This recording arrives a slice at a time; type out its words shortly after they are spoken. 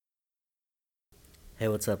Hey,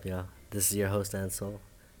 what's up, y'all? This is your host, Ansel,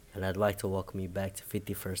 and I'd like to welcome you back to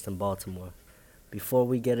 51st in Baltimore. Before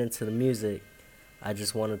we get into the music, I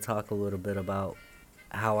just want to talk a little bit about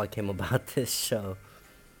how I came about this show.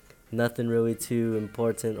 Nothing really too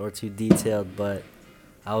important or too detailed, but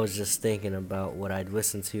I was just thinking about what I'd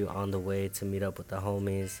listen to on the way to meet up with the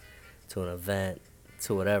homies, to an event,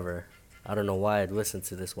 to whatever. I don't know why I'd listen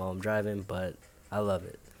to this while I'm driving, but I love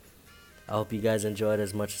it. I hope you guys enjoyed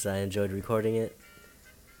as much as I enjoyed recording it.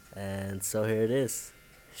 And so here it is,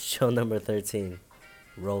 show number 13,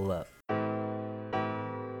 Roll Up.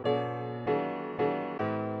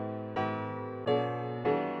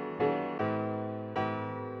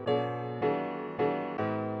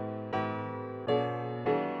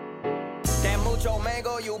 That mucho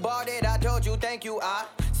mango, you bought it, I told you thank you, I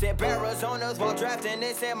sip Arizonas while drafting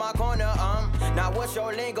this in my corner, Now what's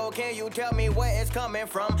your lingo, can you tell me where it's coming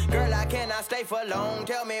from? Girl, I cannot stay for long,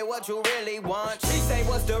 tell me what you really want. She say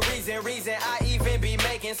what's the reason I even be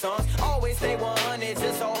making songs. Always stay 100,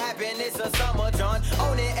 just so happen it's a summer John.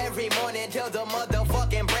 Own it every morning till the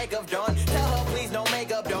motherfucking break of dawn. Tell her please no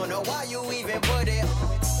makeup, don't know why you even put it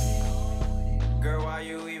on. Girl, why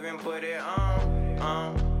you even put it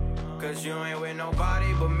on? Cause you ain't with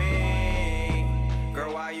nobody but me.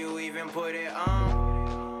 Girl, why you even put it on?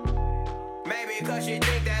 Maybe cause you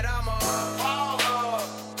think that I'm a baller.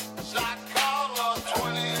 Shot caller,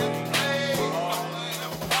 20 in the day.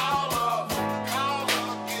 Baller, caller,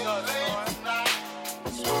 get a late tonight.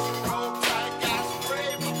 Switch roll tight, got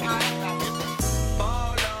spray behind.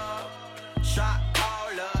 Baller, shot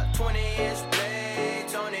caller, 20-inch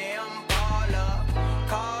blades on the Impala.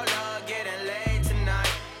 Caller, getting laid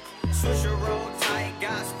tonight. Switch your roll tight,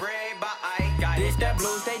 got sprayed by Ike. This that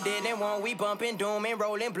blues they didn't want. We bumping doom and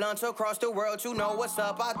rolling blunts across the world. You know what's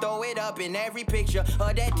up, I throw it up in every picture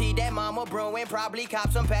of that tea that mama brewing. Probably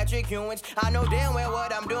cop some Patrick Ewings. I know damn well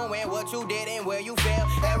what I'm doing, what you did and where you fell.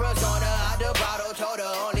 Arizona out the bottle, told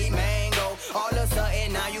her only mango. All of a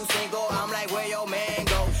sudden now you single, I'm like where your man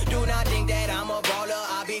go? Do not think that I'm a baller,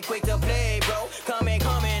 I'll be quick to play, bro. Coming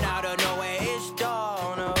out of nowhere, it's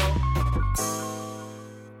dawn,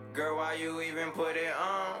 Girl, why you even put it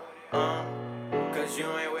on? Cause you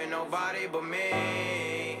ain't with nobody but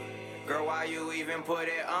me. Girl, why you even put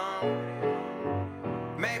it on?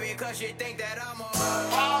 Maybe cause you think that I'm a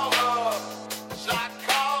baller. Shot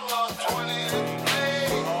caller, 20 in the day.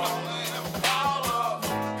 Baller,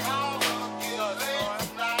 caller, get a late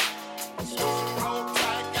tonight. Switch roll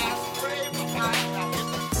tight, got spray behind.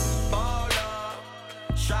 Baller,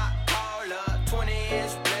 shot caller,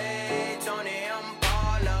 20-inch blades on the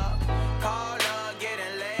Impala. Caller,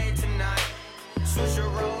 getting laid tonight. Switch your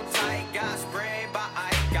roll tight, got sprayed by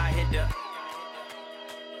Ike. Got hit the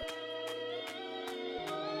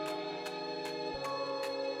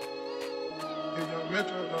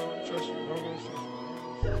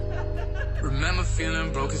Remember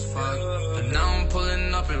feeling broke as fuck, but now I'm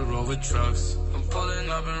pulling up in Rover trucks. I'm pulling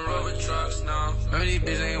up in Rover trucks now. Remember these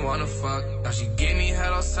bitches ain't wanna fuck. Now she gave me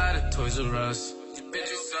head outside of Toys R Us. These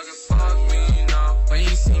bitches suckin' fuck me now. When you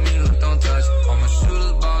see me, look, don't touch. All my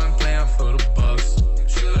shooters ballin', playin' for the bucks.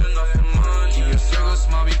 Shootin' up for money. Keep your circle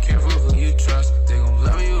small, be careful who you trust. They gon'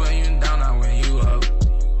 love you when you down, not when you up.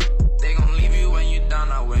 They gon' leave you when you down,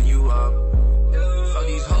 not when you up. Fuck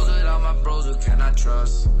these hoes without my bros, who can I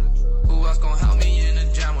trust? Who else gon' help me in the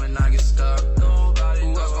jam when I get stuck?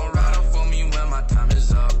 Who else gon' ride up for me when my time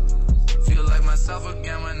is up? Feel like myself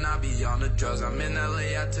again when I be on the drugs. I'm in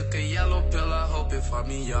LA, I took a yellow pill, I hope it fuck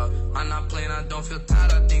me up. I'm not playing, I don't feel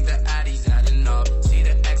tired, I think the Addy's adding up. See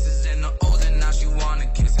the X's and the O's and now she wanna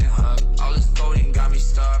kiss and hug. All this coding got me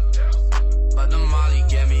stuck, but the Molly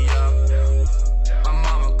get me up. My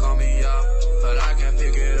mama call me up, but I can't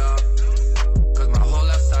pick it up. Cause my whole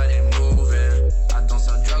left side ain't moving. I don't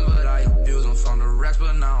sell drugs, but I abuse them from the racks,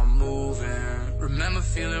 but now I'm moving. Remember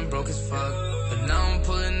feeling broke as fuck, but now I'm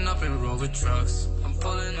pulling up in Rover trucks. I'm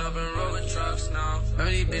pulling up in Rover trucks now.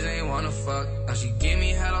 Remember these bitches ain't wanna fuck. Now she gave me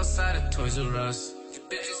head outside of Toys R Us. These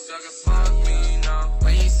bitches suckin' fuck me now.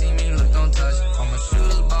 When you see me, look, don't touch. All my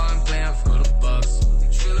shooters ballin', playin' for the bucks.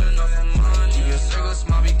 Shootin' up for money. Keep your circle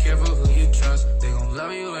small, be careful who you trust. They gon'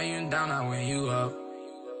 love you when you down, not when you up.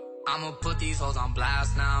 I'ma put these hoes on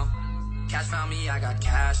blast now. Cash found me, I got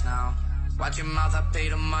cash now. Watch your mouth, I pay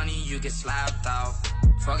the money, you get slapped out.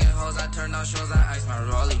 Fucking hoes, I turned out shows, I ice my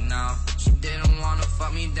rollie now. She didn't wanna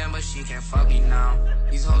fuck me then, but she can't fuck me now.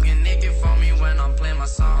 These hoes get naked for me when I'm playing my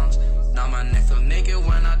songs. Now my neck feel naked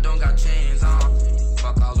when I don't got chains on.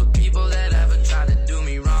 Fuck all the people that ever tried to do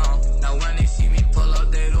me wrong. Now when they see me pull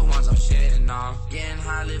up, they the ones I'm shitting on. Getting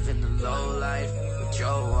high, living the low life with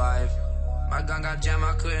your wife. My gun got jammed,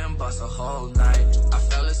 I couldn't bust a whole night. I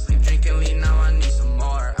fell asleep drinking lean, now I need some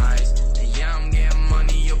more ice. And yeah, I'm getting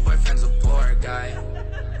money, your boyfriend's a poor guy.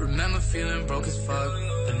 Remember feeling broke as fuck,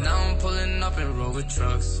 but now I'm pulling up in Rover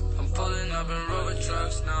trucks. I'm pulling up in Rover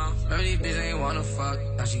trucks now. Remember these bitches ain't wanna fuck,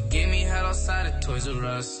 now she gave me head outside at Toys R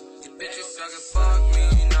Us. These bitches suck and fuck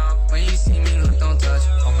me now. When you see me, look, don't touch.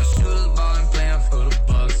 All my shooters ballin', playing for the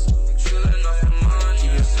Bucks. Shooting up for money.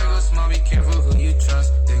 Keep your circle small, be careful who you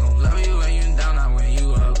trust. They gon' love you when you down, not when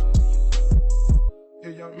you up. Yeah,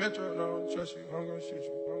 young Metro, don't trust you, I'm gon' shoot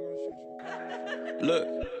you, I'm gon' shoot you. Look,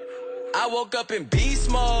 I woke up in beast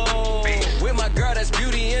mode with my girl that's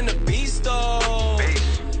Beauty in the Beast though.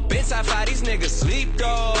 Been time 5, these niggas sleep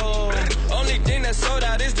though. Only thing that sold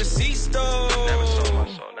out is the C-store.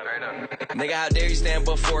 Nigga, how dare you stand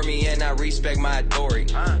before me and I respect my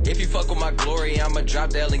authority. If you fuck with my glory, I'ma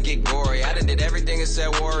drop the L and get gory. I done did everything and said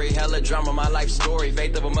worry. Hella drama, my life story.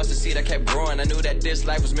 Faith of a mustard seed, I kept growing. I knew that this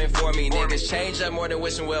life was meant for me. Niggas change up more than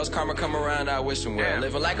wishing wells. Karma come around, I wish them well.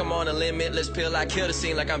 Living like I'm on a limitless pill. I kill the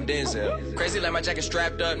scene like I'm Denzel. Crazy like my jacket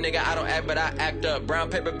strapped up. Nigga, I don't act, but I act up. Brown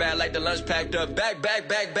paper bag like the lunch packed up. Back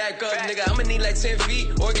up. Nigga, I'ma need like 10 feet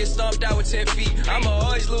or get stomped out with 10 feet. I'ma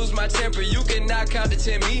always lose my temper. You cannot count to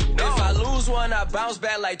 10 me. If I lose one, I bounce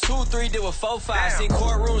back like 2, 3, did with 4, 5. Seen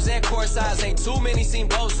courtrooms and court sides, ain't too many, seen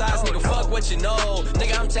both sides. Nigga, fuck what you know.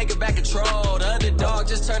 Nigga, I'm taking back control. The underdog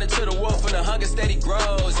just turned into the wolf and the hunger steady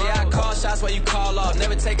grows. Yeah, I call shots while you call off.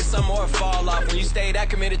 Never taking some more fall off. When you stay that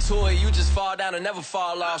committed to it, you just fall down and never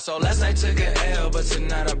fall off. So last night took an L, but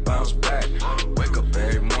tonight I bounce back. Wake up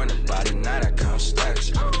every morning, by the night I count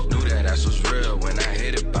stacks. Knew that ass was real when I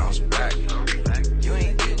hit it, bounce back. You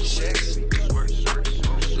ain't getting checks.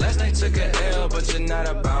 Last night took a L, but tonight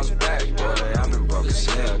I bounce back. Boy, I've been broke as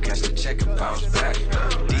hell, catch the check and bounce back.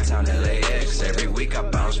 D-Town LAX, every week I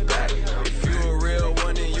bounce back. If you a real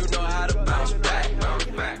one, then you know how to bounce back. Bounce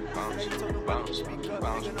back, bounce, bounce, bounce, bounce,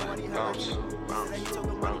 bounce, bounce, bounce.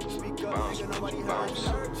 Yeah,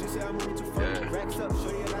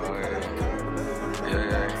 oh yeah,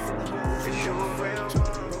 yeah. If you a real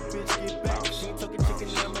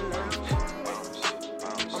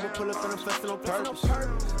I'ma pull up and I'm flexing on purpose.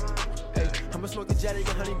 Hey, I'ma smoke a jetty and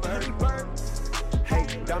honey burn. Hey,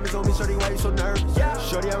 diamonds on me, shorty, why you so nervous?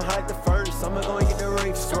 Shorty, I'm hot at the furnace, I'ma go and get the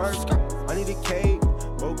ring swerve. I need a cake,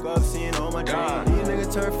 woke up seeing all my dreams. These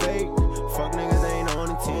niggas turn fake, fuck niggas ain't on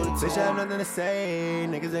the team. Bitch, I have nothing to say,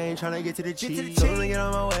 niggas ain't tryna get to the cheese. Told them to get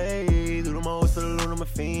on my way, do the most for the loot of my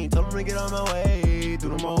fiend. Told them to get on my way, do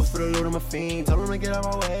the most for the loot of my fiend. Told them to get on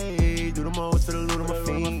my way, do the most for the loot of my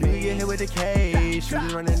fiend. You get hit with the K,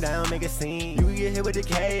 shooters running down, make a scene. You get hit with the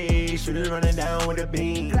K, shooters running down with the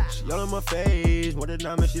beam. She all in my face, what a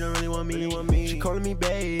diamond, she don't really want me. She calling me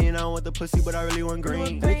bae, and I don't want the pussy, but I really want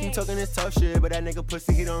green. They keep talking this tough shit, but that nigga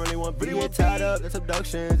pussy, he don't really want beef. Get tied up, that's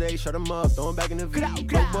abductions, they shut him up, throw him back in the V.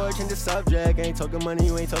 Broke boy, change the subject, ain't talking money,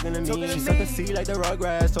 you ain't talking to me. She suckin' C like the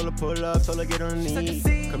Rugrats, told her pull up, told her get on the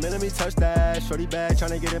knee. Come in, let me touch that, shorty bag,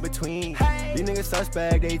 tryna get in between. These niggas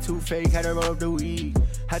suspect, they too fake, had to roll up the weed.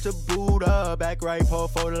 Had to boot up, back right, pull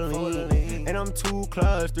for the lean. And I'm 2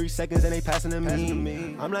 clutch, 3 seconds and they passing to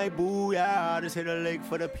me. I'm like, boo, yeah, I just hit a lick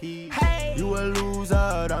for the P. You a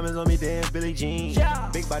loser, diamonds on me, dance Billie Jean.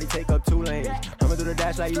 Big body take up 2 lanes, I'ma do the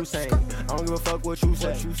dash like Usain. I don't give a fuck what you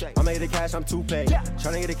say, I'ma get the cash, I'm too paid.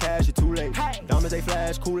 Tryna get the cash, you're too late. Diamonds, they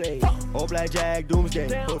flash, Kool-Aid. Old black Jack, doomsday.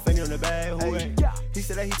 Put Fendi on the bag, who ain't? He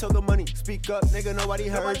said that he took her money, speak up, nigga, nobody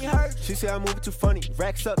heard. She said I'm moving too funny,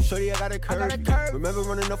 racks up, shorty, I got a curve. Remember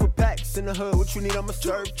running off with packs in the hood, what you need, I'ma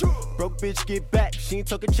serve. Broke bitch, get back, she ain't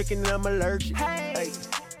talking chicken and I'm allergic. Hey,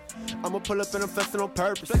 I'ma pull up and I'm flexing on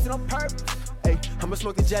purpose. Hey, I'ma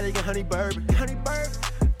smoke a jelly and honey bourbon.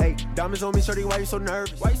 Hey, diamonds on me, shorty, why you so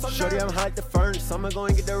nervous? Shorty, I'm hot at the furnace, I'ma go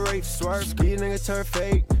and get the rape swerve. These niggas turn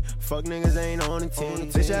fake, fuck niggas ain't on the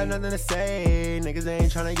team. Bitch, I have nothing to say, niggas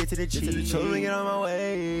ain't tryna get to the cheese. Told them to get on my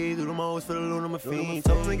way, do the most for the loot of my fiend.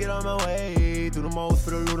 Told them to get on my way, do the most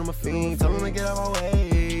for the loot of my fiend. Told them to get on my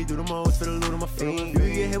way, do the most for the loot of my fiend.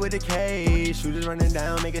 You get hit with the K, shooters running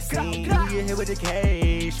down, make a scene. You get hit with the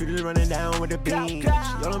K, shooters running down with the beam. She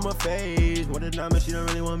all in my face, what a diamond, she don't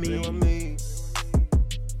really want me.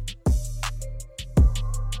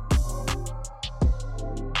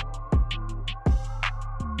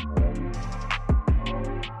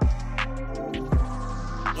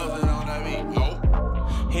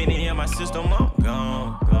 Henny in my system, I'm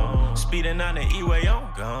gone. Speeding on the E-way, I'm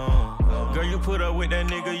gone. Girl, you put up with that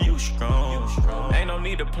nigga, you strong. Ain't no need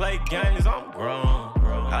need to play games, I'm grown.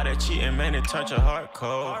 How that cheating, man, it turned your heart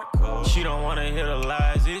cold. She don't wanna hear the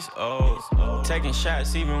lies, it's old. Taking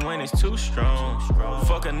shots even when it's too strong.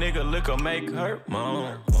 Fuck a nigga, liquor make her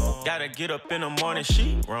moan. Gotta get up in the morning,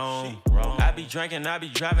 she wrong. I be drinking, I be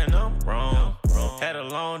driving, I'm wrong. Had a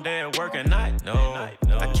long day at work and I know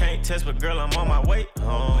I can't test, but girl, I'm on my way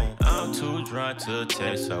home. I'm too drunk to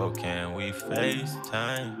text, so can we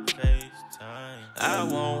FaceTime? I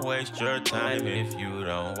won't waste your time if you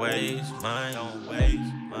don't waste mine.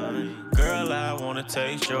 Girl, I wanna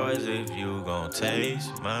taste yours if you gon'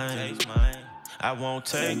 taste mine. I won't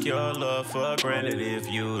take your love for granted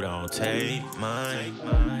if you don't take mine.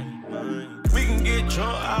 We can get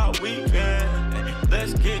drunk all weekend.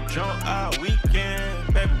 Let's get drunk all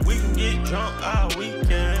weekend. Baby, we can get drunk all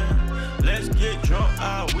weekend. Let's get drunk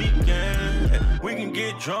all weekend. We can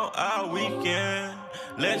get drunk all weekend.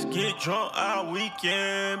 Let's get drunk all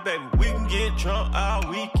weekend. Baby, we can get drunk all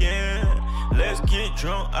weekend. Let's get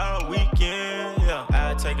drunk all weekend. Yeah,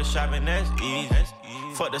 I take a shopping, that's easy.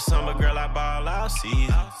 Fuck the summer girl, I ball all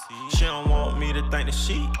season. She don't want me to think that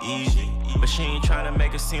she easy, but she ain't tryna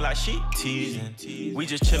make it seem like she teasing. We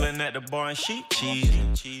just chillin' at the bar and she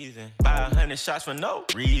cheesing. Buy 100 shots for no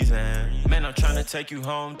reason. Man, I'm tryna take you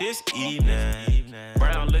home this evening.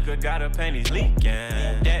 Brown liquor got her panties leaking.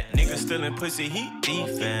 That nigga still in pussy, he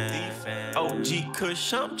beefin'. OG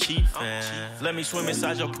Kush, I'm chiefin'. Let me swim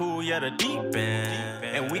inside your pool, yeah, the deep end.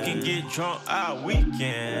 And we can get drunk all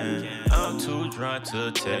weekend. I'm too drunk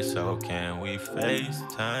to text, so can we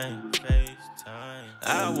FaceTime?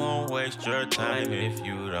 I won't waste your time if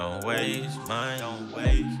you don't waste mine.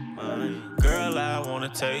 Girl, I wanna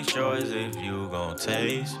taste yours if you gon'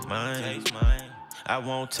 taste mine. I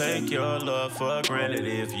won't take your love for granted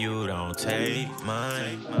if you don't take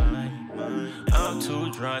mine. I'm too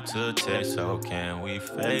drunk to text, so can we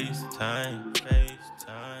FaceTime?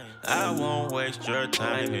 I won't waste your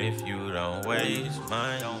time if you don't waste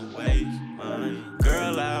mine.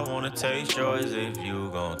 Girl, I wanna taste yours if you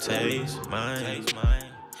gon' taste mine.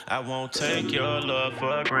 I won't take your love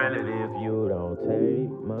for granted if you don't take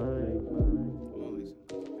mine.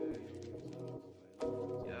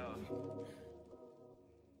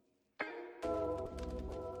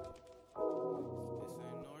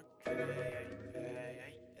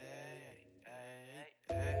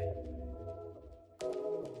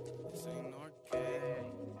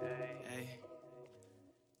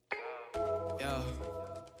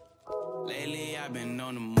 Lately I've been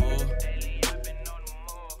on the move.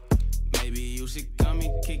 Maybe you should come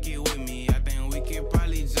and kick it with me. I think we could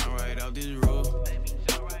probably jump right off this roof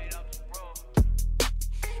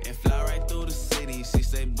and fly right through the city. She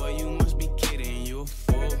say, boy, you must be kidding, you a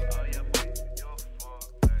fool.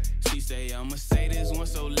 She say, I'ma say this one,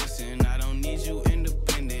 so listen. I don't need you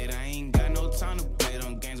independent. I ain't got no time to play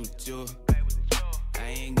them games with you. I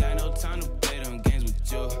ain't got no time to play them games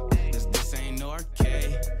with you. This ain't no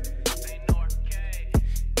arcade.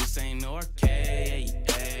 This ain't no arcade.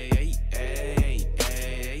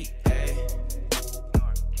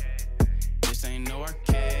 This ain't no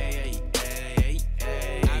arcade.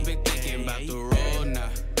 I've been thinking about the road now.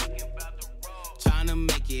 Tryna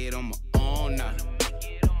make it on my own now.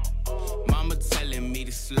 Mama telling me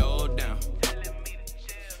to slow down.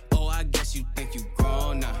 Oh, I guess you think you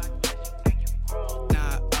grown now.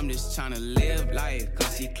 Nah, I'm just tryna live life.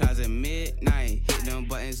 Cause she closet midnight. Hit them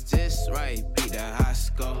buttons just right. Beat the high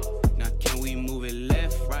score. Now can we move it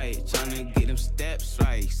left, right? Tryna get them steps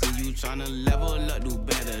right. See you tryna level up, do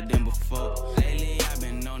better than before. Lately I've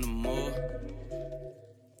been on the move.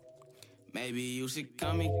 Maybe you should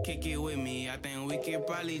come and kick it with me. I think we could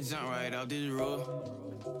probably jump right off this roof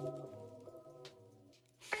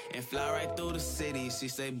and fly right through the city. She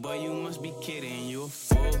say, boy, you must be kidding, you a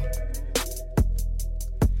fool.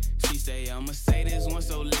 She say, I'ma say this one,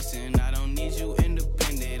 so listen. I don't need you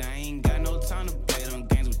independent. I ain't got no time to play them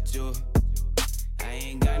games with you. I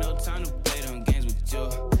ain't got no time to play them games with you.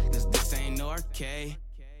 Cause this ain't no arcade.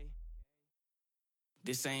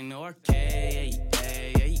 This ain't no arcade.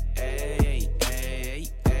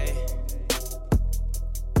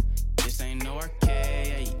 This ain't no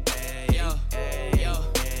arcade.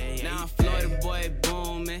 Now I'm Florida boy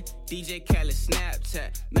booming. DJ Khaled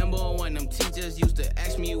Snapchat. Remember when them teachers used to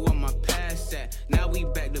ask me where my pass at? Now we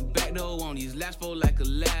back to back though on these laps for like a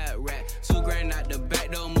lab rat. $2,000 out the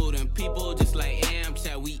back door, moving people just like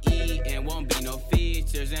Amchat. We eat and won't be no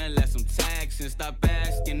features unless I'm taxing. Stop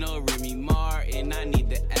asking no Remy Martin. I need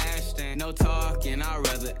the ash thing. No talking, I'd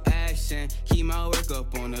rather action. Keep my work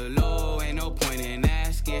up on the low, ain't no point in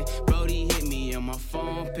asking. Brody hit me on my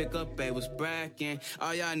phone, pick up, babe, was bracking.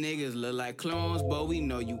 All y'all niggas look like clones, but we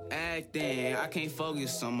know you acting. I can't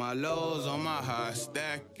focus on my lows, on my high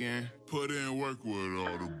stacking. Put in work with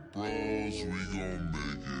all the bros, we gon'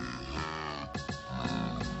 make it.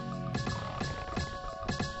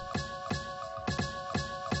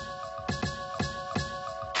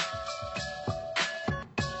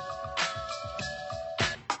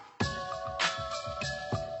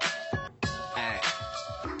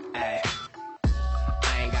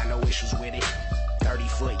 With it,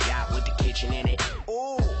 30-foot yacht with the kitchen in it.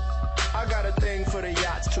 Ooh, I got a thing for the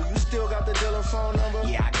yachts too. You still got the dealer phone number?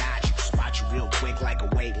 Yeah, I got you. Spot you real quick like a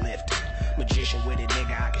weightlifter. Magician with it,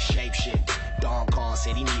 nigga, I can shapeshift. Dog call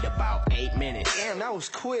said he need about 8 minutes. Damn, that was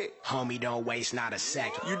quick. Homie, don't waste not a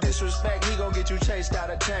second. You disrespect, he gon' get you chased out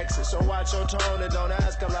of Texas. So watch your tone and don't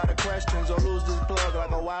ask a lot of questions, or lose this plug like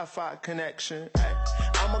a Wi-Fi connection. Ay,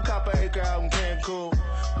 I'm a cop an acre out in Cancun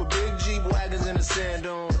with big Jeep wagons in the sand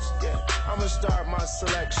dunes. Yeah, I'ma start my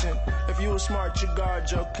selection. If you were smart, you guard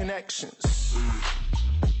your connections.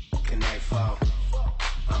 Connect four.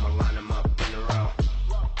 I'ma line them up in a row.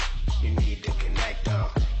 You need to connect though.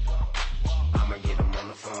 I'ma get them on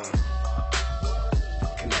the phone.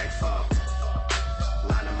 Connect four.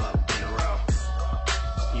 Line them up in a row.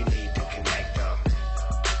 You need to connect though.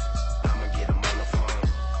 I'ma get them on the phone.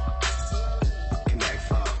 Connect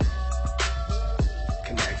four.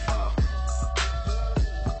 Connect four.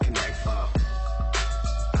 Connect four.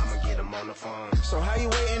 I'ma get them on the phone. So how you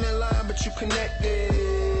waiting in line but you connected?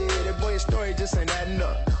 That boy's story just ain't adding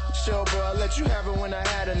up. Sure, bro, I let you have it when I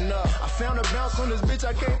had enough. I found a bounce on this bitch,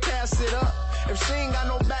 I can't pass it up. If she ain't got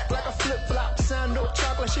no back like a flip-flop, sandal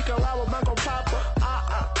chopper, she can ride with Banco Papa.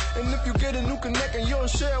 And if you get a new connect and you don't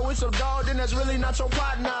share it with some dog, then that's really not your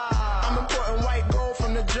partner. I'm importing white gold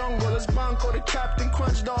from the jungle. It's Banco, the Captain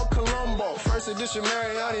Crunch Dog Colombo. First edition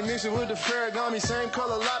Mariani, mix it with the Ferragamo. Same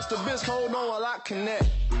color lobster bisque, hold on while I connect.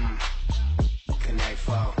 Connect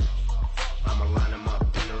four. I'ma line them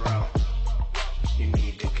up in a row. You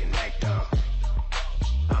need to connect though.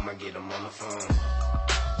 I'ma get them on the phone.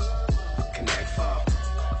 Connect four.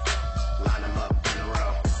 Line them up in a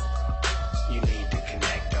row. You need to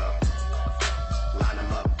connect though. Line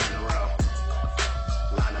them up in a row.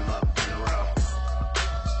 Line them up in a row.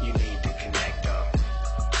 You need to connect though.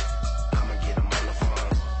 I'ma get them on the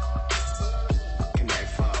phone. Connect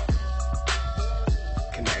four.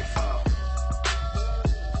 Connect four.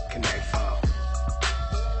 Connect four.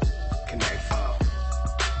 Connect four.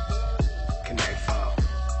 Connect four.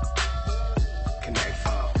 Connect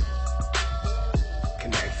four.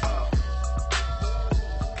 Connect four.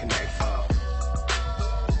 Connect four.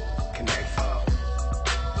 Connect four.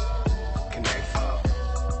 Connect four.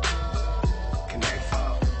 Connect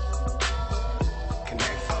four.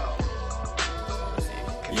 Connect four.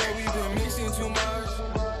 Yeah, we've been mixing too much.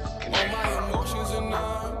 All my emotions are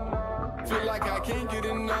numb. Feel like I can't get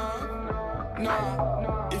enough.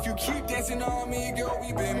 Nah, if you keep dancing on me, girl,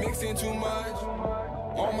 we've been mixing too much.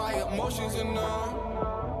 All my emotions are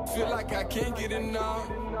numb. Feel like I can't get enough.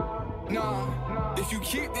 Nah, if you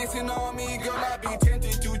keep dancing on me, girl, I be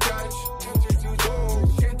tempted to touch.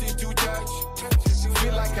 Oh, tempted to touch.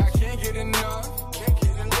 Feel like I can't get enough.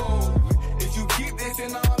 Oh, if you keep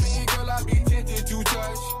dancing on me, girl, I be tempted to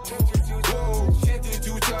touch. Oh, tempted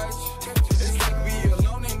to touch. It's like we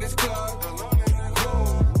alone in this club.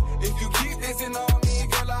 Oh, if you keep dancing on me,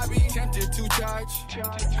 girl, I be tempted to touch.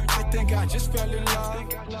 I think I just fell in love.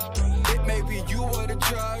 It may be you or the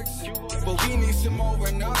drugs, but we need some more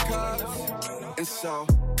in our cups. And so,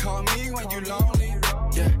 call me when you lonely,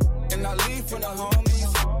 yeah. And I leave for the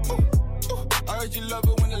homies. Ooh, ooh, I heard you love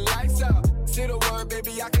it when the lights out. Say the word,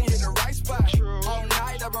 baby, I can hit the right spot. All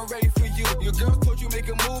night, I've been ready for you. Your girls told you make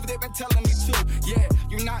a move, they've been telling me too. Yeah,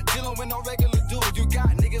 you're not dealing with no regular dudes. You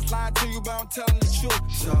got niggas lying to you, but I'm telling the truth.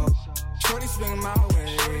 So, shorty swing my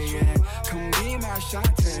way, yeah. Come be my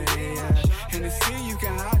shawty, yeah. And to see you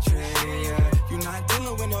can hydrate, yeah. You're not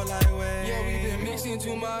dealing with no lightweight. Yeah, we've been mixing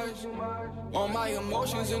too much. All my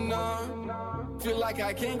emotions are numb. Feel like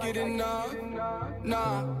I can't get enough.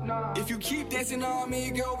 Nah, if you keep dancing on me,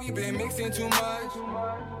 girl, we've been mixing too much.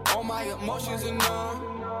 All my emotions are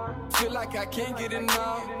numb. Feel like I can't get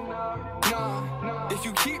enough. Nah, if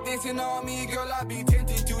you keep dancing on me, girl, I be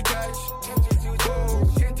tempted to touch. Oh,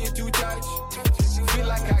 tempted to touch. Feel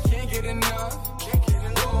like I can't get enough.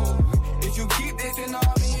 Oh, if you keep dancing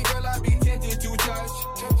on me, girl, I be tempted to touch.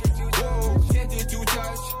 Oh, tempted to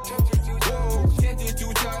touch. Oh, tempted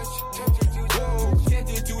to touch. Oh,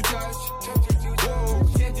 tempted to touch. Oh,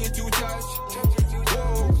 tempted to touch.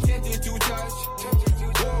 Oh, tempted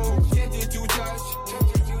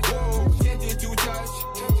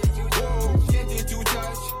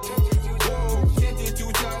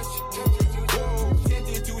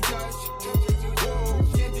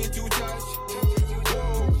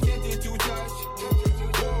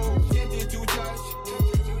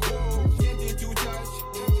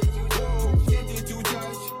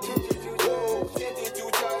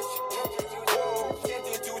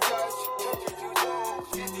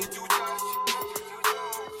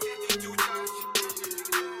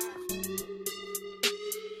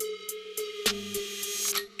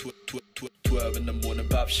love in the morning,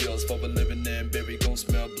 pop shells for a living and berry gon'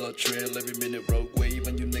 smell blood trail every minute rogue wave,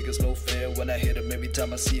 and you niggas no fair. When I hit 'em every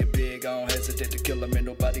time I see a pig, I don't hesitate to kill 'em. Ain't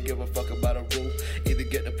nobody give a fuck about a rule. Either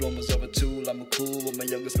get diplomas or a tool. I'm a cool with my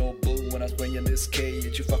youngest no boo. When I was bringing this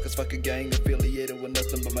cage, you fuckers fuck a gang affiliated with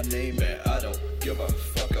nothing but my name. Man, I don't give a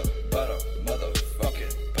fuck about a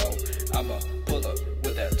motherfucking pole. I'ma pull up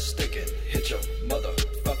with that stick and hit your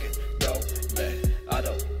motherfucking door. Man, I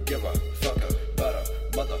don't give a fuck about a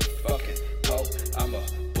motherfucking pole. I'ma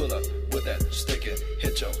pull up with that stick and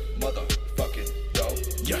hit your motherfucking door.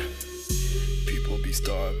 Yeah. People be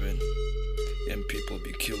starving and people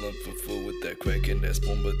be killing for food with that crack and that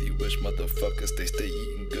spoon, but the wish motherfuckers they stay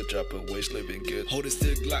eating good, dropping waste, living good. Holding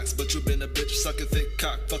stick locks, but you been a bitch, sucking thick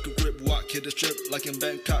cock, fuck a grip, walk, hit a strip like in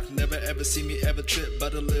Bangkok. Never ever see me ever trip,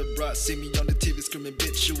 but I live right. See me on the TV screaming,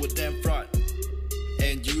 bitch, you a damn fraud.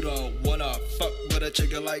 And you don't wanna fuck with a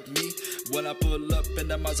chick like me. When I pull up in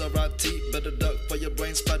that Maserati, better duck for your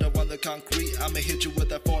brain splatter on the concrete. I'ma hit you with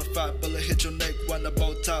that 4-5 bullet, hit your neck, run the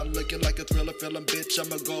bow tie, looking like a thriller film, bitch.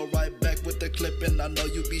 I'ma go right back with the clip, and I know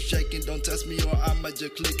you be shaking. Don't test me or I'ma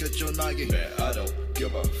just click at your noggin. Man, I don't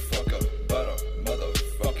give a fuck about a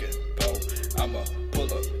motherfucking pole. I'ma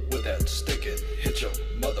pull up with that stick and hit your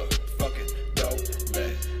motherfucking door.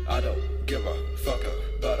 Man, I don't give a fuck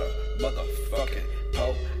about a motherfucking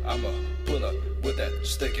pole. I'ma pull up with that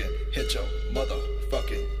stick and hit your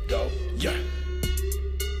motherfucking door. Yeah.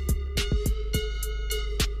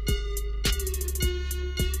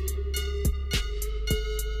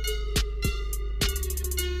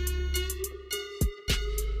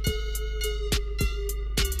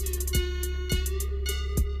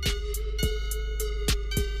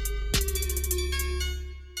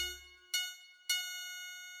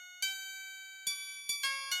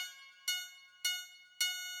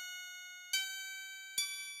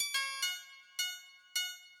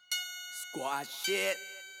 Squad shit.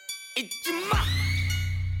 It's your mouth.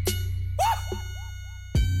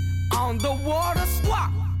 On the water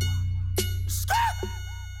squad. Skirt.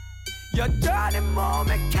 Your dirty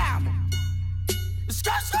moment camel.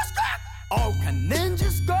 Skirt, skirt, skirt. Oh, can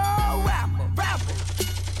ninjas go ramble, ramble,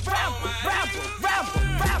 ramble, ramble, ramble,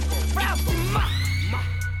 ramble, ramble.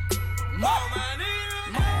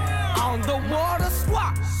 On the water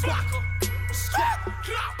squad. Skirt.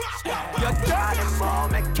 Your dirty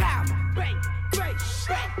moment camel.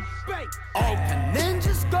 Oh, can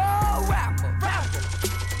ninjas go ramble, ramble,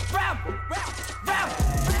 ramble, ramble,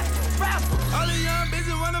 ramble. All the young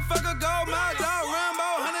bitches wanna fuck a gold mouth, dog, Rambo,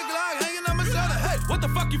 100 Glock hanging on my shoulder. Hey, what the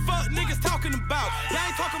fuck you fuck niggas talking about? Y'all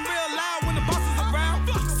ain't talking real loud when the boss is around.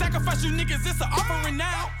 Sacrifice you niggas, it's an offering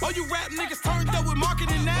now. Oh, you rap niggas turned up with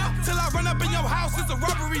marketing now. Till I run up in your house, it's a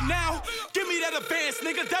robbery now. Give me that advance,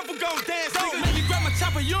 nigga, devil go dance, nigga. Let me grab my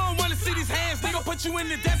chopper, you don't wanna see these hands, nigga. Put you in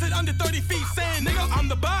the desert under 30 feet sand, nigga. I'm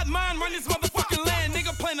the bad man, run this motherfucking land,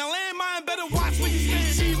 nigga. Playing a landmine, better watch where you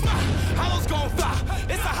stand. Hollows gon' fly,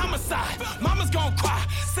 it's a homicide. Mama's gon' cry,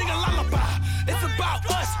 sing a lullaby. It's about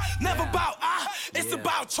us, never about I. It's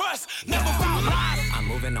about trust, never about lies. I'm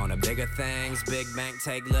moving on to bigger things. Big bank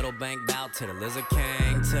take little bank, bow to the Lizard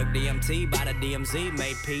King. Took DMT by the DMZ,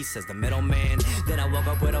 made peace as the middleman. Then I woke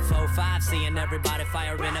up with a 4-5, seeing everybody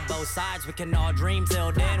firing at both sides. We can all dream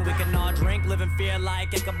till then, we can all drink, live in fear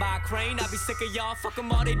like Ichabod Crane. I be sick of y'all, fuck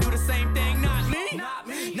 'em all, they do the same thing. Not me, not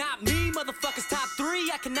me, not me. Motherfuckers top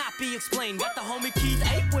 3, I cannot be explained. Got the homie Keith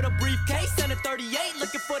 8 with a briefcase and a 38,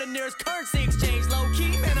 looking for the nearest currency exchange. Low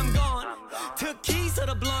key, man, I'm gone. Took keys to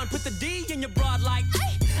the blonde, put the D in your broad like,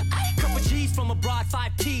 ay, ay. Couple G's from abroad,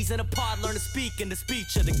 5 P's in a pod, learn to speak in the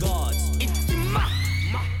speech of the gods. It's your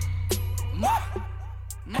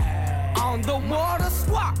on the water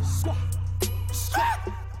swap.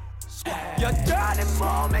 Your dirty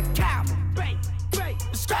moment camel.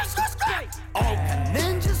 Skirt, skirt, skirt. Oh, can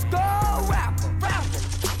ninjas go ramble, ramble,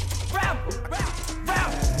 ramble, ramble,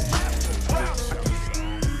 ramble.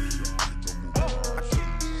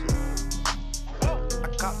 I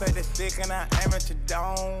caught back the stick and I aim at your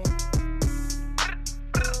dome.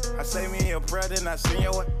 I say me a brother and I send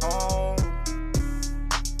you at home.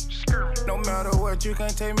 No matter what, you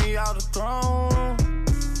can't take me out the throne.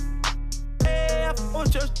 Hey, I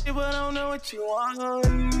want your shit, but I don't know what you want.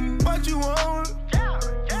 What you want? Yeah,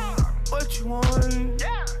 yeah. What you want?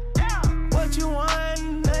 Yeah, yeah. What you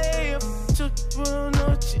want? Hey, I want your shit, but I don't know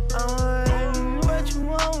what you want. What you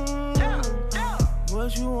want? Yeah, yeah.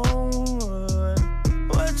 What you want?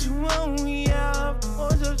 What you want? Yeah, I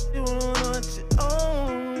want your shit, but I don't know what you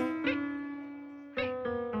want.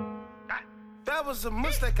 That was a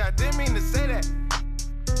mistake, I didn't mean to say that.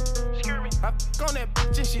 I fuck on that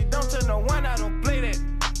bitch and she don't tell no one, I don't play that.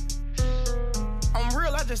 I'm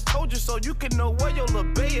real, I just told you so you can know where your little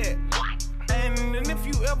bae at. And if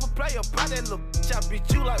you ever play a part, that little bitch, I beat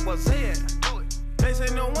you like what's it. They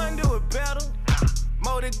say no one do it better.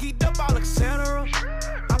 More than geeked up, all etc.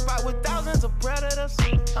 I fight with thousands of predators.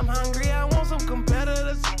 I'm hungry, I want some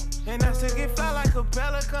competitors. And I still get fly like a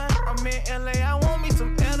pelican. I'm in LA, I want me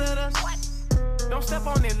some editors. Don't step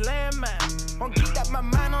on that landmine. Won't geek up my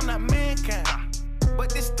mind on that mankind. But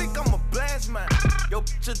this stick, I'm a blast man. Yo,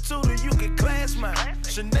 bitch a tutor, you can class mine.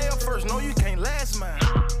 Chanel first, no, you can't last mine.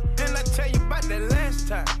 Then I tell you about that last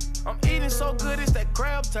time. I'm eating so good, it's that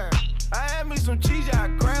crab time. I had me some cheese, I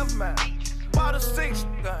grabbed mine. Bought a 6,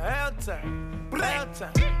 half-time.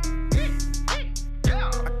 Half-time.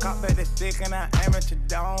 I caught back that stick and I aim at your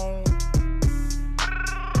dome.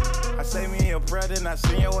 I say me a prayer, then I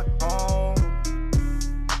send you at home.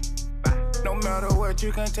 No matter what,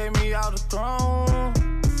 you can't take me out the throne.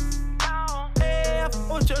 Hey, I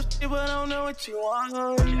fuck your shit, but I don't know what you want.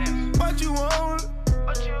 What you want?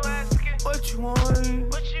 What you asking? What you want?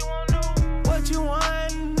 What you want to know? What you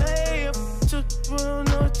want? Hey, I fuck your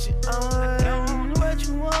shit, but I don't know what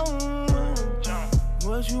you want.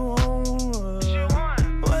 What you want? What you want?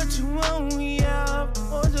 What you want? Yeah, I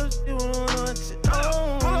fuck your shit, but I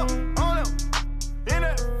don't know what you want. Hold up. In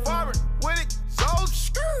that foreign with it, so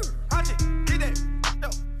screwed. I just get that,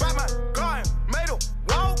 by my car and made a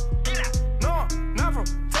walk. No, I'm not from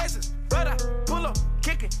Texas, but I pull up,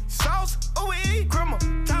 kicking sauce. Ooh, criminal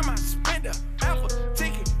time I spend a half a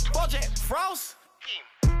ticket for Jack Frost.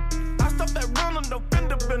 I stuffed that runner, no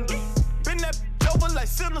fender bender. Been that over like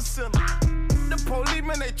sinner. The police,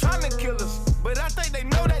 man, they tryna kill us. But I think they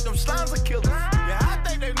know that them slimes are killers. Yeah, I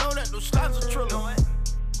think they know that them slimes are trillers.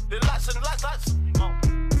 They lots and lots.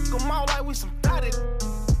 Come out like we some dotted.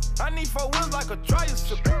 I need 4 wheels like a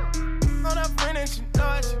tricycle. On that friend and she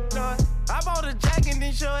know it. I bought a jacket,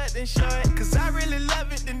 then show it. Cause I really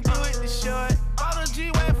love it, then do it, then show it. Bought a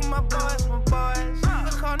G-Way for my boys.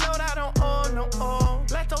 The car note I don't own, no own.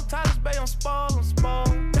 Lefto Tyler's Bay on spoil.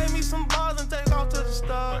 Take me some balls and take off to the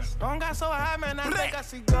stars. Don't got so high, man, I think I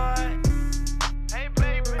see God. Hey,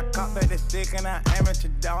 baby. I caught back that stick and I aim at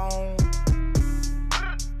your dome.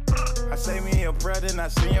 I say me a prayer, then I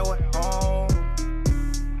send you at home.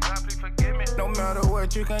 No matter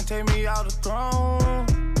what, you can't take me out the throne.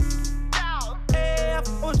 Hey, I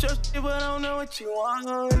fuck your shit, but I don't know what you want.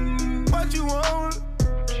 What you want?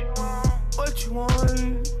 What you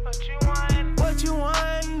want? What you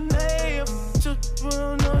want? Hey, I fuck your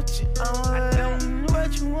shit, but I don't know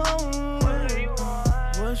what you want. What you want?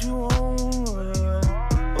 What you want?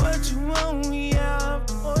 What you want? Yeah, I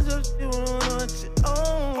fuck your shit, but I don't know what you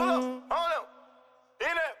want. Hold up.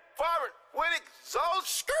 In that foreign with it, so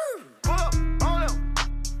screwed. Pull up.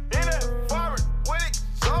 In that foreign with it,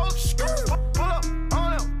 so screwed. Pull up on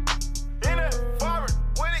him. In that foreign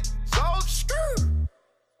with it, so screwed.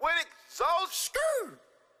 With it, so screwed.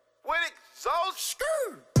 With it, so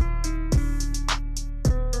screwed.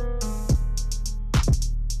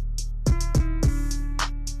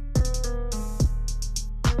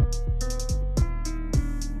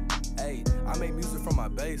 Hey, I make music from my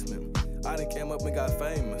basement. I done came up and got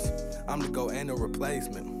famous. I'm the GOAT and the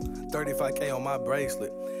replacement. 35K on my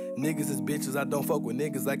bracelet. Niggas is bitches, I don't fuck with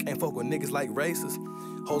niggas. I can't fuck with niggas like racist.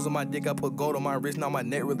 Holes on my dick, I put gold on my wrist. Now my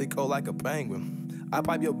neck really cold like a penguin. I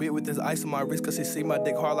pipe your bitch with this ice on my wrist, cause she see my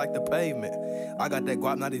dick hard like the pavement. I got that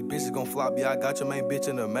guap, now these bitches gon' flop. Yeah, I got your main bitch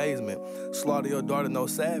in amazement. Slaughter your daughter, no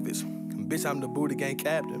savage. Bitch, I'm the booty gang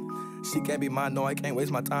captain. She can't be mine, no, I can't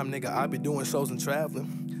waste my time, nigga. I be doing shows and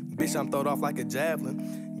traveling. Bitch, I'm throwed off like a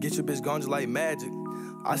javelin. Get your bitch gone just like magic.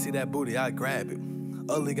 I see that booty, I grab it.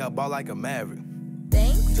 Ugly got ball like a maverick.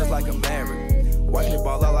 Just like a maverick. Watch me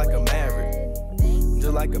ball out like a maverick.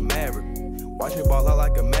 Just like a maverick. Watch me ball out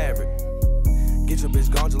like a maverick. Get your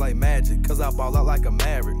bitch gone just like magic, cause I ball out like a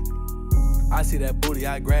maverick. I see that booty,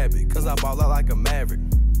 I grab it, cause I ball out like a maverick.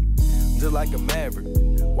 Just like a maverick.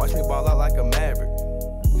 Watch me ball out like a maverick.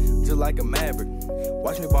 Just like a maverick.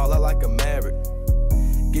 Watch me ball out like a maverick.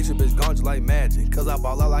 Get your bitch gone just like magic, cause I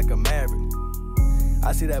ball out like a maverick.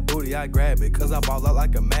 I see that booty, I grab it, cause I ball out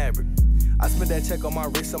like a maverick. I spent that check on my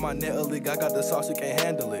wrist on my net a leak. I got the sauce, you can't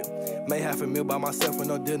handle it. Made $500,000 by myself with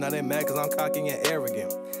no deal, now they mad cause I'm cocky and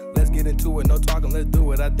arrogant. Let's get into it, no talking, let's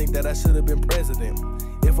do it. I think that I should've been president.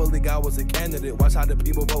 If a league I was a candidate, watch how the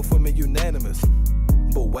people vote for me unanimous.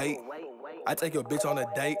 But wait, I take your bitch on a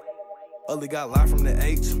date. Ugly got live from the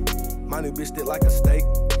H. My new bitch did like a steak.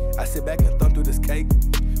 I sit back and thumb through this cake.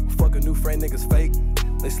 Fuck a new friend, niggas fake.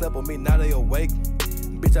 They slept on me, now they awake.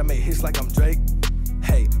 Bitch, I made hits like I'm Drake.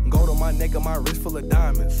 Hey, gold on my neck and my wrist full of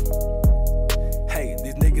diamonds. Hey,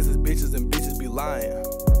 these niggas is bitches and bitches be lying.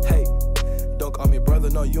 Hey, don't call Call me brother,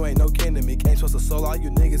 no, you ain't no kin to me. Can't trust a soul, all you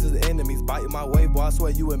niggas is enemies. Biting my way, boy, I swear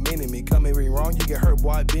you a meaning me. Come at me wrong, you get hurt, boy,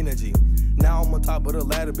 I been a G. Now I'm on top of the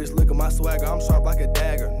ladder, bitch, look at my swagger. I'm sharp like a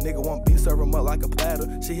dagger. Nigga want beef, serve him up like a platter.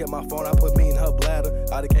 She hit my phone, I put me in her bladder.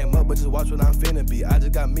 I done came up, but just watch what I'm finna be. I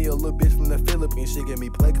just got me a little bitch from the Philippines. She give me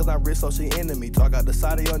play cause I'm rich, so she into me. Talk out the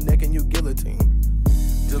side of your neck and you guillotine.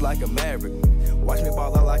 Just like a maverick. Watch me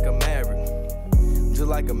ball out like a maverick. Just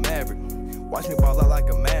like a maverick. Watch me ball out like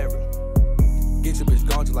a maverick. Get your bitch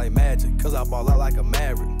gone just like magic, cause I ball out like a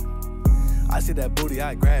maverick. I see that booty,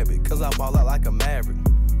 I grab it, cause I ball out like a maverick.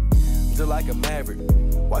 Just like a maverick.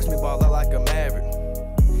 Watch me ball out like a maverick.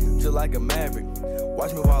 Just like a maverick.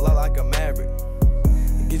 Watch me ball out like a maverick.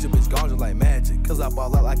 Get your bitch gone just like magic, cause I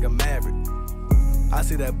ball out like a maverick. I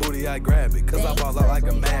see that booty, I grab it, cause I ball out like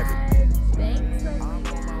a maverick.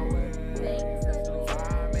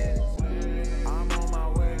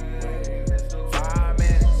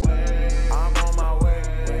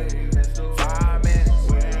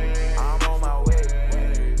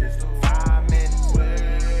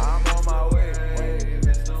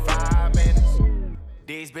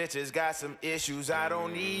 These bitches got some issues, I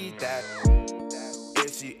don't need that.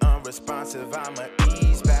 If she unresponsive, I'ma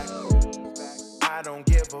ease back. I don't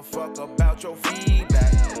give a fuck about your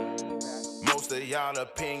feedback. Most of y'all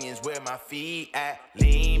opinions where my feet at.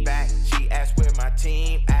 Lean back, she asked where my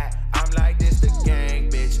team at. I'm like, this the gang,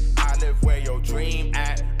 bitch. I live where your dream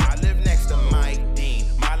at. I live next to Mike Dean.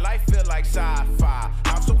 My life feel like sci-fi.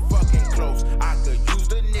 I'm so fucking close, I could use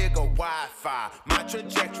the nigga Wi-Fi. My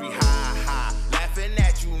trajectory high, high. Laughing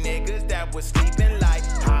at you niggas that was sleeping like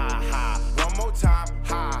ha ha. One more time,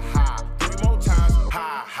 ha ha. 3 more times,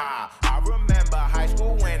 ha ha. I remember high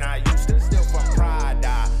school when I used to steal from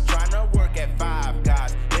Prada. Tryna work at Five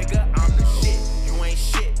Guys. Nigga, I'm the shit. You ain't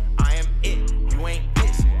shit. I am it. You ain't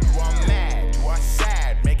this. You are mad. You are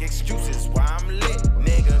sad. Make excuses why I'm lit.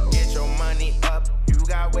 Nigga, get your money up. You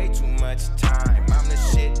got way too much time. I'm the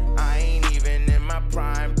shit. I ain't even in my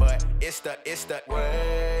prime, but it's the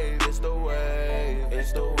wave. It's the wave.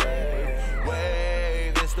 It's the wave.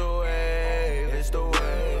 Wave. It's the wave. It's the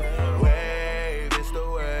wave. Wave. It's the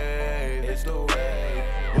wave. It's the wave.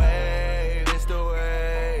 Wave. It's the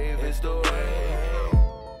wave. It's the wave.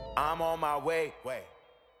 I'm on my way.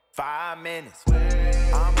 5 minutes.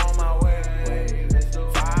 I'm on my way.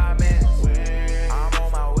 5 minutes. I'm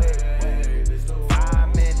on my way.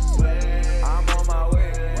 5 minutes. I'm on my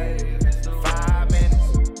way. 5 minutes.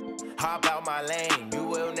 Hop out my lane. You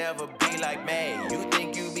will never be like me. You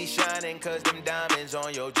think you be shining cause them diamonds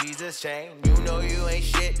on your Jesus chain. You know you ain't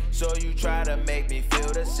shit, so you try to make me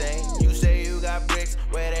feel the same. You say you got bricks,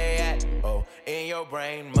 where they at? Oh, in your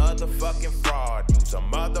brain, motherfucking fraud. You's a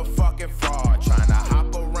motherfucking fraud. Tryna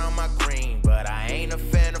hop around my green, but I ain't a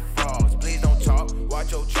fan of frauds. Please don't talk,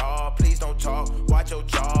 watch your jaw. Please don't talk, watch your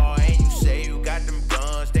jaw. And you say you got them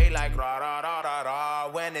guns, they like rah rah rah rah rah.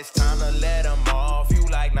 When it's time to let them off, you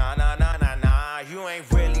like nah nah nah nah nah. You ain't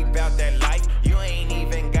really about that life, you ain't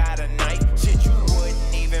even got a knife. Shit, you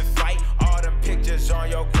wouldn't even fight. All them pictures on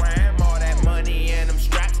your gram, all that money and them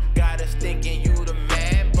straps got us thinking you the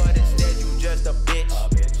man, but instead you just a bitch.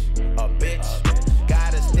 A bitch.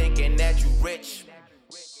 Got us thinking that you rich.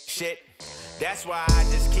 Shit. That's why I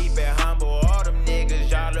just keep it humble. All them niggas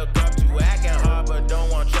y'all look up to acting hard but don't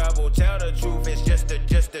want trouble. Tell the truth, it's just a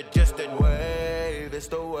wave. It's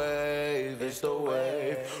the wave. It's the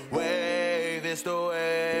wave. Wave. It's the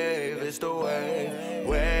wave. It's the wave.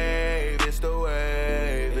 Wave. It's the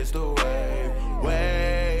wave. It's the wave.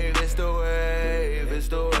 Wave. It's the wave. It's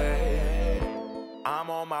the wave. I'm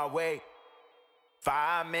on my way.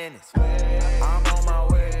 5 minutes. I'm on my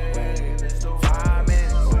way. 5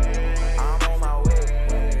 minutes. I'm on my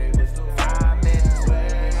way. 5 minutes.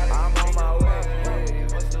 I'm on my way.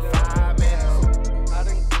 5 minutes. I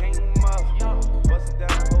done came up, bustin'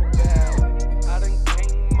 down the whole bag. I done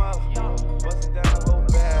came up, bustin' down the whole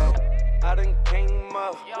bag. I done came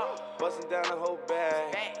up, bustin' down the whole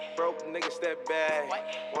bag. Broke nigga step back.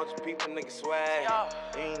 Want you people nigga swag.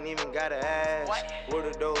 You ain't even gotta ask. What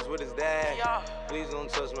are those? What is that? Please don't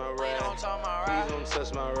touch my rap. Please don't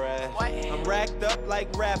touch my rap. I'm racked up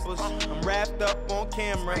like rappers. I'm wrapped up on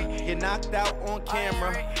camera. Get knocked out on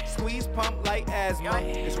camera. Squeeze pump like asthma.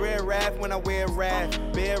 It's rare wrath when I wear wrath.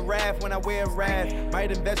 Bear wrath when I wear wrath.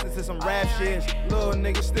 Might invest into some rap shit. Little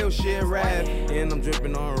nigga still shit rap. And I'm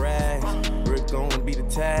dripping on rags. Rick gon' be the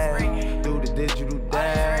tag. Do the digital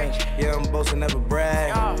dash. Yeah, I'm boasting, never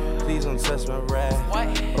brag. Please don't touch my rap.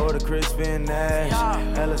 Oh, the Chris Finn Nash.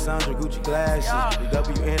 Alessandra Gucci glasses. The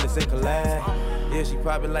W Anderson collab. Yeah, she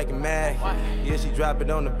probably like it mad. Yeah, she drop it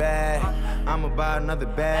on the bag. I'ma buy another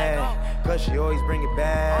bag, cause she always bring it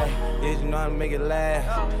back. Yeah, you know how to make it last.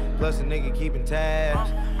 Plus a nigga keeping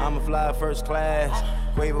tabs. I'ma fly first class.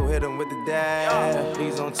 Quavo hit him with the dab.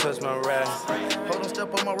 Please don't touch my rap. Hold on,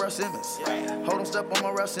 step on my Ralph Simmons. Hold on, step on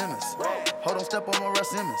my Ralph Simmons. Hold on, step on my Ralph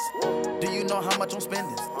Simmons. Do you know how much I'm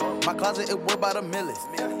spending? My closet, it worth about $1 million.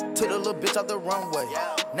 Took the little bitch out the runway.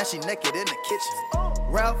 Now she naked in the kitchen.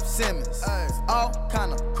 Ralph Simmons. All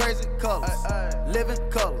kind of crazy colors. Living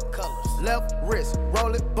color. Left wrist,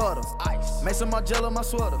 roll it butter. Ice. Make some Margiela my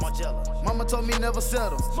sweater. Mama told me never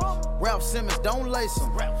settle. Ralph Simmons, don't lace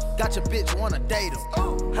him. Got your bitch, wanna date him.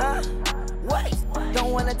 Huh? What?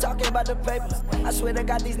 Don't wanna talk about the paper. I swear to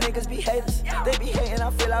God, these niggas be haters. They be hating,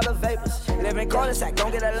 I feel all the vapors. Live in cul-de-sac,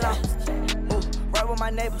 don't get along. Ooh, right with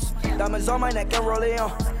my neighbors. Diamonds on my neck and roll it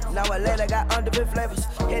on. Now a later got underbit flavors.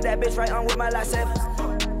 Hit that bitch right on with my lightsaber.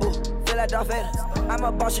 Ooh, feel like Darth Vader. I'm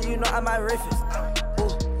a boss, you know I might riff it.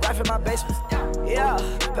 Ooh, right from my basement. Yeah,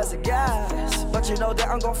 pass the gas, but you know that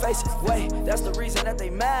I'm gon' face it. Wait, that's the reason that they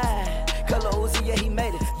mad. Color Uzi, yeah, he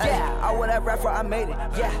made it. Yeah, I wear that rapper, I made it.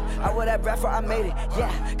 Yeah, I wear that rapper, I made it.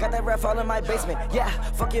 Yeah, got that rap all in my basement. Yeah,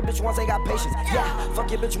 fuck your bitch once, ain't got patience. Yeah,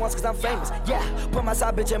 fuck your bitch once, cause I'm famous. Yeah, put my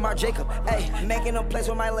side bitch in Marc Jacob. Ayy, making a place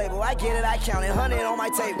with my label. I get it, I count it, 100 on my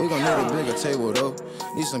table. We gon' need a bigger table though.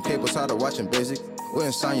 Need some cable tired of watching basic.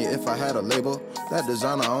 Wouldn't sign you if I had a label. That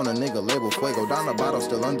designer on a nigga label. Fuego down the bottle,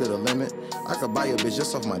 still under the limit. I could buy your bitch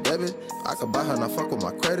just off my debit. I could buy her, not fuck with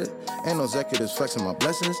my credit. Ain't no executives flexing my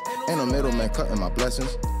blessings. Ain't no middleman cutting my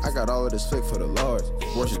blessings. I got all of this fake for the Lord.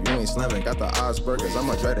 Worship, you ain't slamming. Got the Osburgers.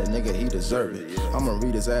 I'ma dry that nigga, he deserve it. I'ma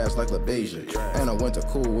read his ass like LaBeija. And I went to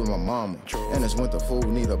cool with my mama. And this winter food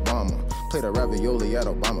need a bomber. Play the ravioli at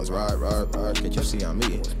Obama's. Ride. Can't you see I'm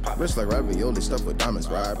eating? Rich like ravioli stuffed with diamonds.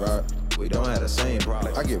 Ride. We don't have the same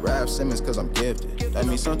problem. I get Ralph Simmons cause I'm gifted. That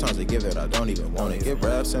means sometimes I give it, I don't even want it. Get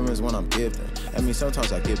Ralph Simmons when I'm gifted. That means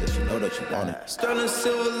sometimes I give it, you know that you want it. Sterling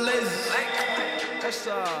silver lasers.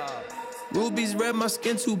 Rubies red, my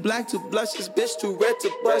skin too black to blush. This bitch too red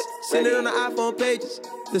to bust. Send it on the iPhone pages.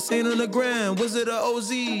 This ain't on the gram. Wizard of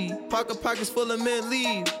OZ. Pockets full of mint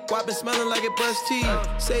leaf. Why been smelling like it brushed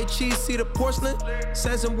teeth? Say cheese, see the porcelain.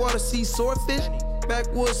 Sands and water, see swordfish.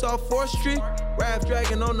 Backwoods off 4th Street. Raph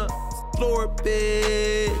dragging on the floor,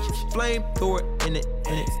 bitch. Flame, throw it in it.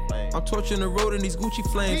 I'm torching the road in these Gucci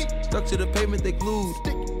flames. Stuck to the pavement, they glued.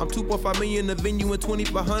 I'm 2.5 million in the venue and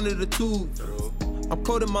 2,500 a tube. I'm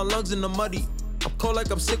cold in my lungs in the muddy. I'm cold like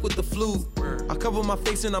I'm sick with the flu. I cover my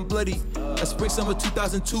face and I'm bloody. That's spring summer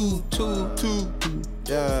 2002.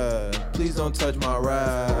 Yeah, please don't touch my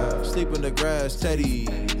rap. Sleep in the grass, Teddy.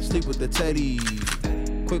 Sleep with the Teddy.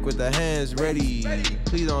 Quick with the hands ready.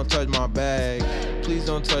 Please don't touch my bag. Please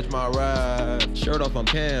don't touch my ride. Shirt off, I'm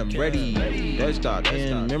Cam, ready. Dead stock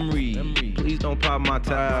in memory. Please don't pop my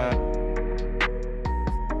tag.